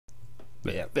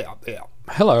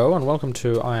Hello and welcome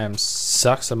to I Am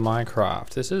Sucks at Minecraft.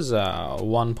 This is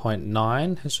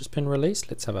 1.9 has just been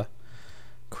released. Let's have a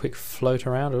quick float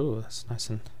around. Ooh, that's nice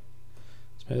and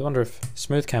smooth. I wonder if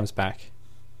Smooth Cam's back.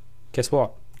 Guess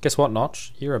what? Guess what,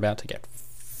 Notch? You're about to get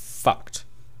fucked.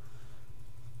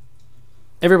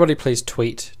 Everybody please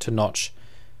tweet to Notch.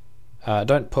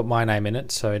 Don't put my name in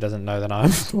it so he doesn't know that I'm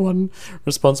the one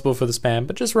responsible for the spam,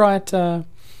 but just write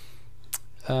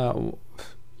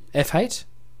F8.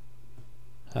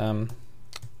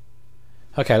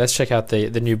 Okay, let's check out the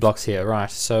new blocks here.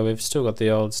 Right, so we've still got the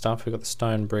old stuff. We've got the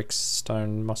stone bricks,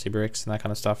 stone mossy bricks, and that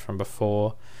kind of stuff from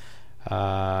before.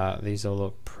 These all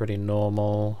look pretty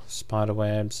normal. Spider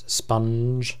webs,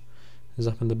 sponge is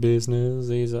up in the business.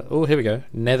 These are, oh, here we go.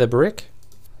 Nether brick.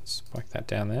 Let's whack that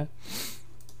down there.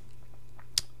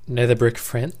 Nether brick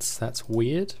fence. That's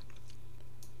weird.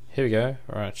 Here we go.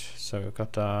 All right, so we've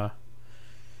got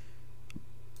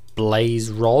blaze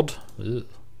rod. Ugh.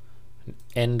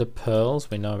 Ender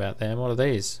pearls, we know about them. What are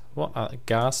these? What are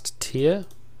ghast tear?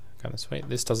 Kind of sweet.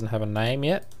 This doesn't have a name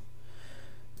yet.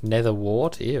 Nether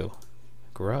wart. Ew.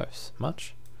 Gross.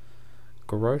 Much?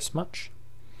 Gross much?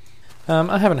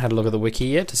 I haven't had a look at the wiki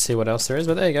yet to see what else there is,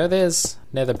 but there you go. There's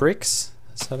nether bricks.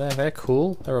 So they're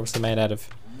cool. They're obviously made out of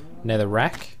nether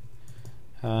rack.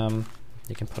 You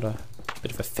can put a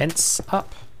bit of a fence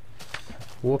up.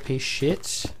 Whoopee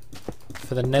shit.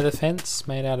 For the nether fence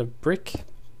made out of brick.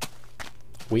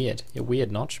 Weird. You're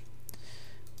weird, Notch.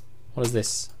 What is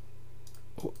this?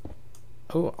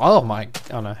 Oh my.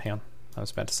 Oh no, hang on. I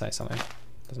was about to say something.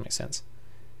 Doesn't make sense.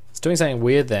 It's doing something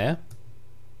weird there.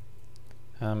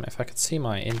 If I could see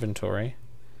my inventory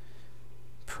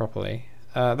properly.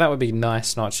 That would be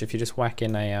nice, Notch, if you just whack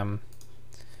in a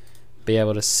be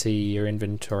able to see your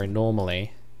inventory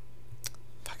normally.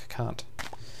 Fuck, I can't.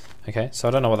 Okay, so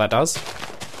I don't know what that does.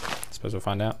 Suppose we'll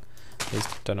find out. These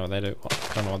don't know what they do.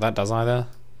 Don't know what that does either.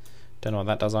 Don't know what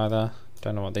that does either.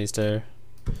 Don't know what these do.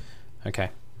 Okay,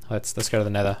 let's go to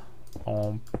the nether.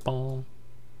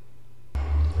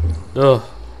 Ugh,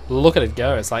 look at it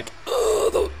go. It's like,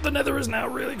 oh, the nether is now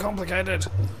really complicated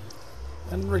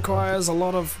and requires a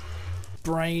lot of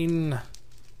brain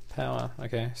power.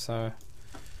 Okay, so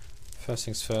first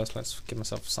things first, let's give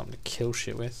myself something to kill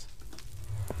shit with.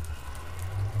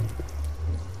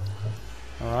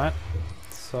 Alright,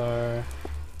 so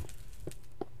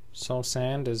soul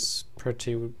sand is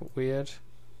pretty weird.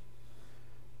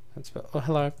 Oh,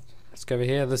 hello. Let's go over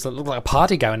here. There's look like a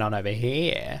party going on over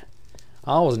here.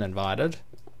 I wasn't invited.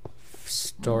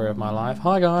 Story of my life.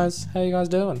 Hi guys, how you guys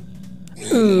doing?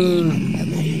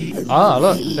 Ah,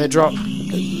 look, they dropped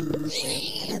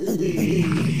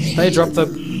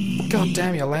the. God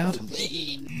damn, you're loud.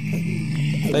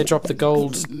 They dropped the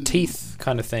gold teeth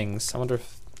kind of things. I wonder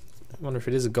if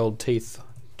it is a gold tooth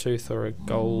or a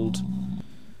gold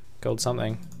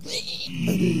something.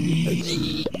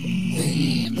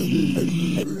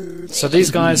 So these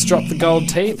guys dropped the gold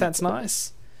teeth. That's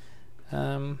nice.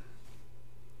 Let's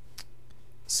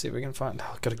see if we can find.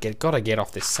 Oh, gotta get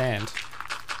off this sand.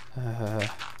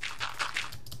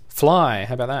 Fly.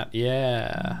 How about that?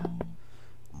 Yeah.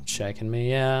 Checking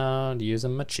me out.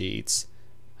 Using my cheats.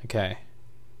 Okay.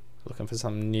 Looking for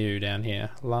something new down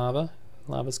here. Lava.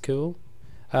 Lava's cool.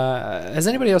 Has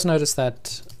anybody else noticed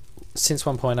that since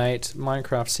 1.8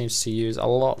 Minecraft seems to use a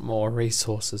lot more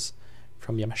resources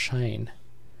from your machine?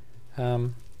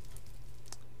 The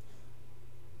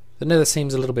nether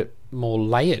seems a little bit more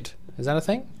layered. Is that a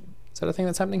thing? Is that a thing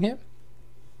that's happening here?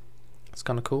 It's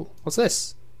kind of cool. What's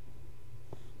this?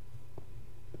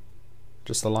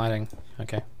 Just the lighting.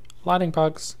 Okay. Lighting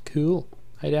bugs. Cool.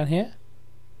 Are you down here?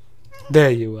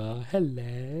 There you are.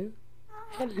 Hello.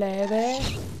 Hello there.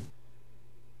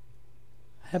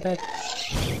 How about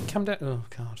come down? Oh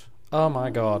god. Oh my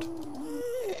god.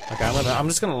 Okay, I'm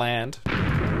just gonna land.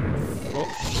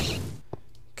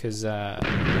 Because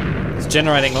it's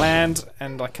generating land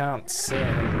and I can't see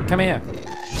anything. Come here.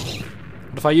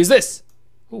 What if I use this?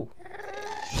 Ooh.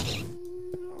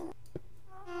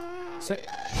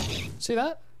 See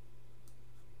that?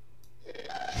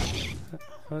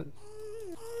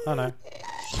 Oh no.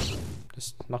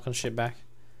 Just knocking shit back.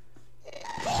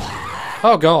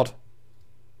 Oh god.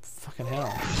 Fucking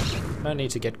hell. No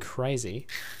need to get crazy.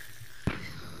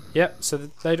 Yep, so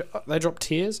they drop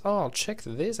tears. Oh, check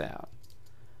this out.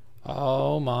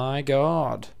 Oh my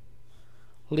god.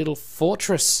 Little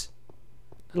fortress.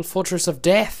 Little fortress of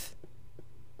death.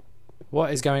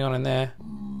 What is going on in there?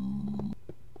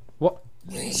 What?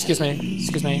 Excuse me.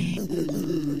 Excuse me.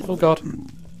 Oh god.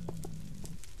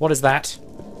 What is that?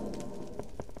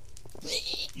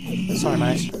 Sorry,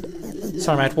 mate.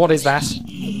 Sorry, mate. What is that?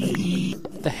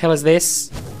 The hell is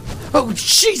this? Oh,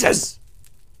 Jesus!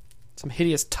 Some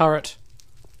hideous turret.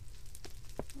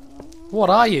 What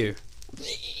are you?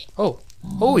 Oh.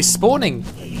 Oh, he's spawning.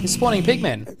 He's spawning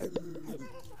pigmen.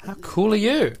 How cool are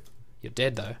you? You're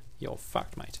dead, though. You're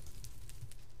fucked, mate.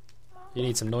 You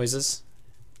need some noises.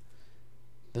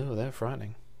 Oh, they're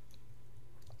frightening.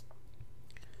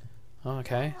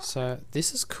 Okay, so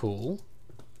this is cool.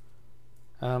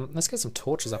 Let's get some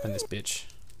torches up in this bitch.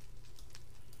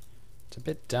 It's a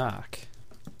bit dark.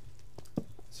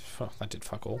 Oh, that did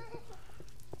fuck all.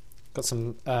 Got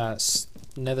some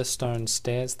nether stone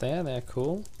stairs there. They're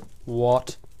cool.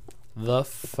 What the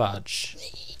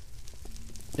fudge?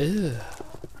 Ew.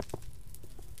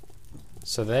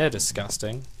 So they're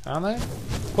disgusting, aren't they?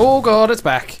 Oh god, it's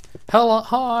back. Hello,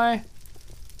 hi.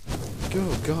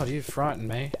 Oh god, you frightened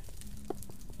me.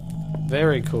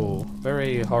 Very cool.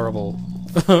 Very horrible.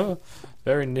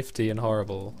 Very nifty and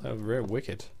horrible. Oh, very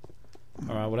wicked.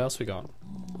 Alright, what else we got?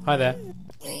 Hi there.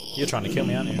 You're trying to kill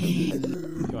me, aren't you?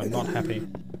 You are not happy.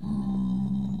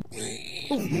 Ooh.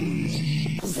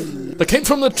 They came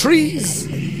from the trees!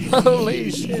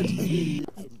 Holy shit.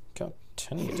 God,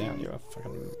 turning you down, you are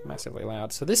fucking massively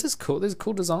loud. So this is cool. This is a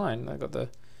cool design. They've got the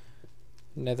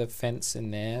nether fence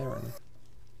in there, and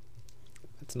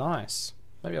it's nice.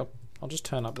 Maybe I'll just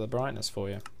turn up the brightness for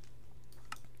you.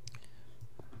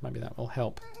 Maybe that will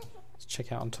help. Let's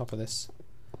check out on top of this.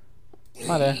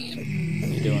 Hi there. What are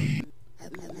you doing?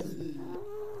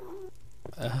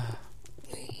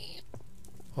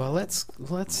 Well, let's.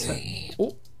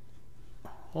 Oh,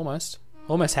 almost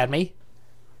had me.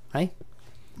 Hey,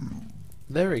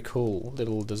 very cool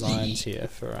little designs here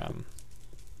for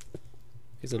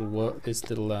this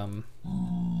little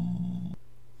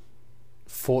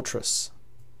fortress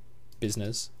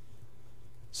business.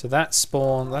 So that's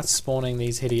spawning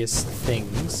these hideous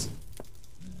things,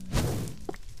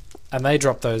 and they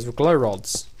drop those glow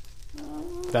rods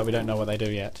that we don't know what they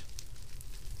do yet.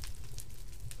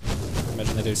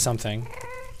 Imagine they do something.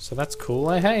 So that's cool.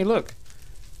 Hey, look!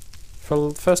 For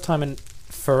the first time in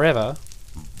forever,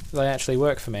 they actually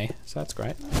work for me. So that's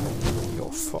great.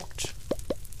 You're fucked.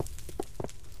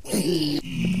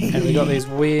 And we got these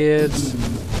weird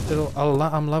little.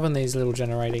 I'm loving these little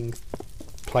generating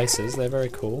places. They're very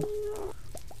cool.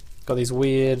 Got these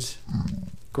weird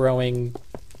growing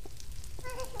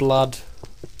blood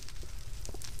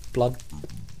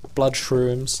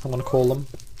shrooms, I'm gonna call them.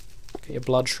 Get your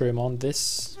blood shroom on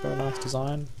this. Very nice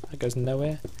design. That goes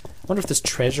nowhere. I wonder if there's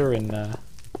treasure in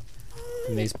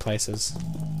these places.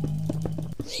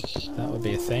 That would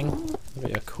be a thing. That would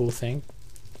be a cool thing.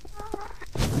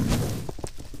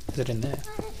 Is it in there?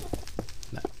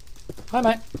 No. Hi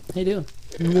mate, how you doing?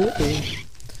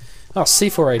 Oh,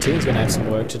 C418's gonna have some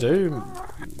work to do,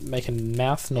 making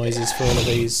mouth noises for all of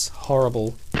these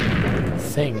horrible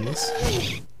things.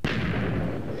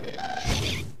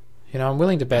 You know, I'm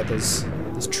willing to bet there's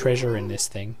treasure in this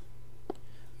thing.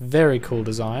 Very cool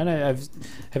design. Have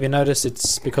you noticed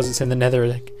it's because it's in the nether,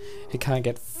 it can't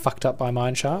get fucked up by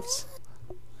mine shafts?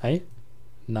 Hey?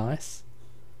 Nice.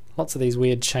 Lots of these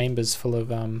weird chambers full of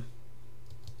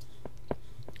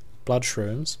blood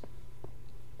shrooms.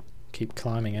 Keep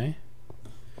climbing, eh?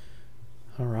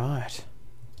 Alright.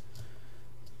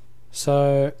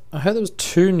 So, I heard there was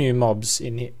 2 new mobs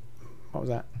in here. What was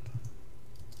that?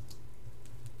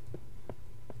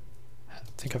 I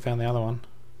think I found the other one.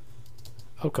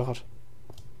 Oh god.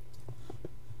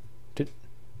 I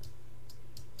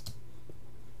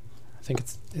think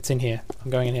it's in here. I'm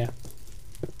going in here.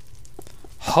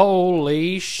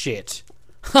 Holy shit.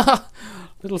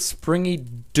 Little springy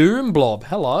doom blob.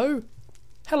 Hello.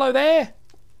 Hello there.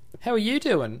 How are you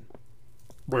doing?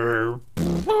 Oh,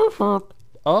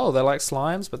 they're like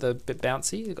slimes, but they're a bit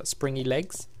bouncy. They've got springy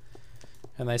legs.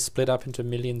 And they split up into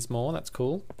millions more. That's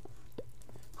cool.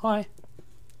 Hi.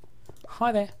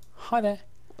 Hi there. Hi there.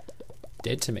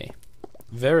 Dead to me.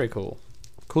 Very cool.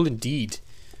 Cool indeed.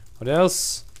 What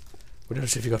else? What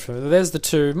else have you got for me? There's the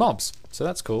 2 mobs. So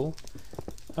that's cool.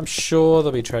 I'm sure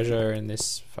there'll be treasure in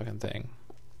this fucking thing.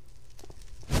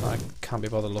 I can't be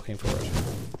bothered looking for it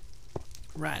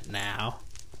right now.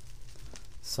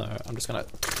 So I'm just gonna...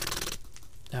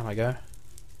 There I go.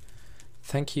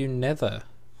 Thank you, Nether,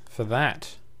 for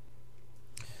that.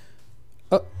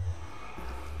 Oh!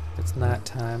 It's night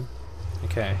time.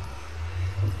 Okay.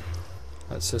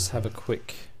 Let's just have a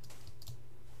quick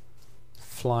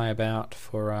fly about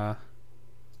for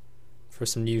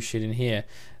some new shit in here.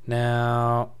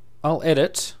 Now, I'll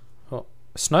edit. Oh,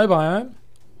 snow biome.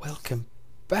 Welcome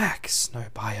back, snow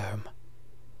biome.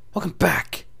 Welcome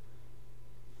back.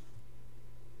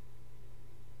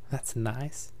 That's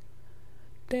nice.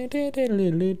 I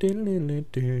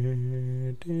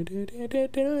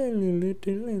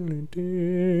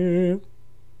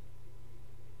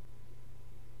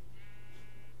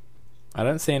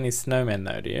don't see any snowmen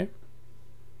though, do you?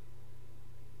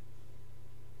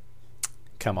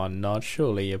 Come on, Nod,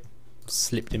 surely you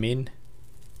slipped him in.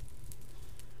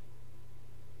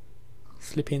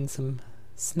 Slip in some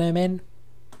snowmen.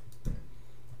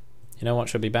 You know what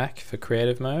should be back for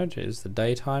creative mode is the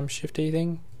daytime shifty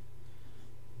thing.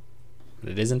 But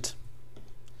it isn't.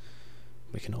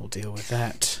 We can all deal with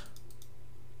that.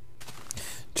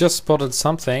 Just spotted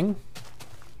something.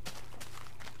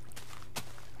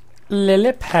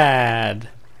 Lily pad.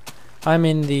 I'm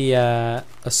in the a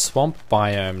swamp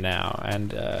biome now,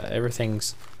 and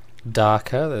everything's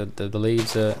darker. The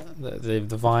leaves are the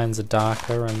vines are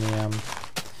darker on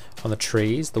the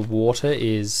trees. The water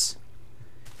is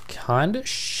kind of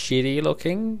shitty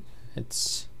looking.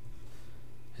 It's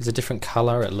a different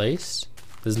color at least.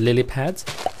 There's lily pads.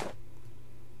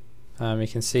 You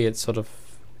can see it's sort of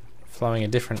flowing a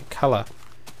different color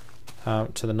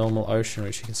to the normal ocean,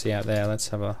 which you can see out there. Let's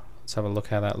have a look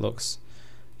how that looks.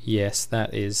 Yes,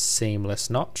 that is seamless,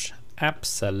 Notch.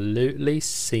 Absolutely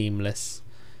seamless.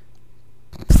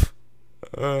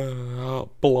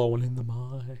 Blowing in the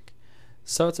mic.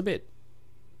 So it's a bit.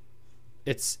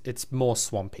 It's more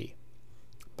swampy,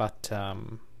 but I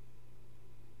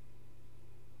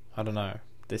don't know.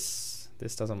 This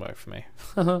doesn't work for me.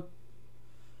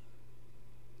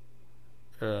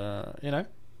 You know,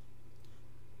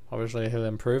 obviously he'll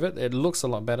improve it. It looks a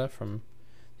lot better from.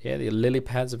 Yeah, the lily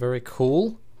pads are very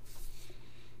cool.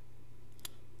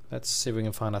 Let's see if we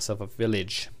can find ourselves a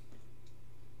village.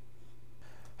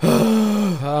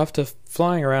 After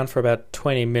flying around for about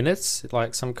 20 minutes,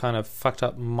 like some kind of fucked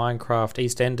up Minecraft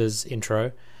EastEnders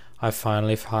intro, I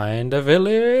finally find a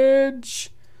village.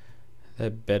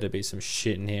 There better be some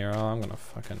shit in here. Oh, I'm gonna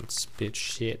fucking spit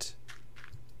shit.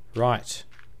 Right.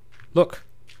 Look.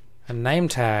 A name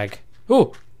tag.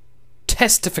 Ooh.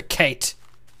 Testificate.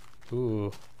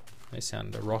 Ooh. They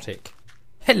sound erotic.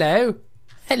 Hello.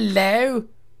 Hello.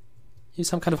 You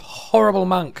some kind of horrible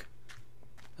monk.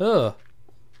 Ugh.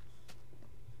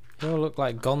 You all look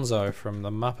like Gonzo from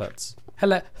the Muppets.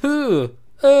 Hello. Who?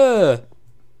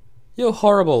 You're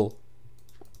horrible.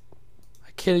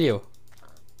 I kill you.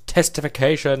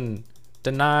 Testification.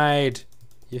 Denied.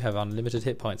 You have unlimited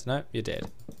hit points. No, you're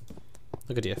dead.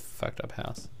 Look at your fucked up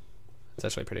house. It's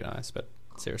actually pretty nice, but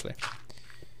seriously.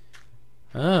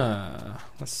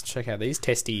 Let's check out these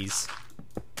testes.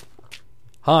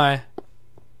 Hi.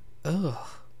 Ugh.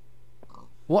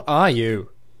 What are you?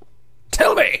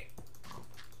 Tell me!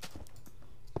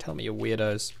 Tell me, you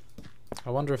weirdos. I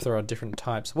wonder if there are different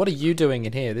types. What are you doing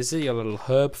in here? This is your little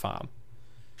herb farm.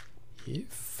 You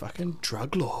fucking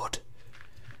drug lord.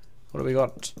 What have we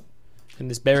got in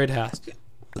this buried house?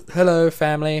 Hello,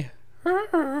 family.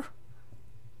 Got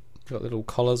little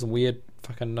collars and weird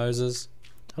fucking noses.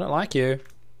 I don't like you.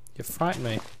 You frighten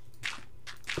me.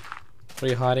 What are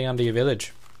you hiding under your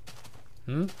village?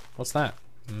 What's that?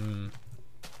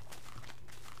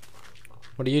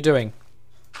 What are you doing?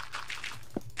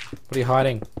 What are you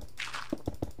hiding?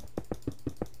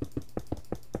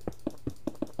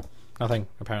 Nothing,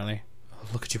 apparently. Oh,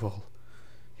 look at you all.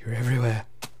 You're everywhere.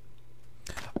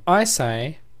 I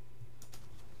say...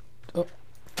 Oh,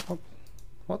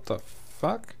 what the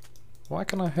fuck? Why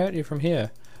can I hurt you from here?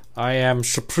 I am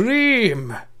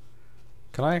supreme!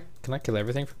 Can I kill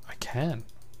everything? I can.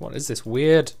 What is this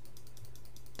weird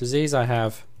disease I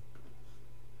have?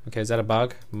 Okay, is that a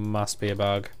bug? Must be a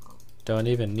bug. Don't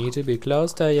even need to be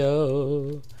close to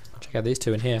you. Check out these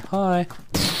two in here. Hi.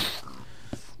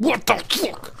 What the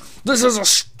fuck? This is a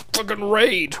fucking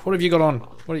raid. What have you got on?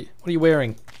 What are you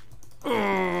wearing?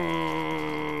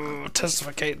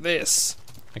 Testificate this.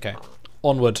 Okay.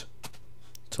 Onward.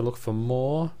 To look for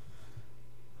more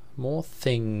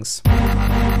things.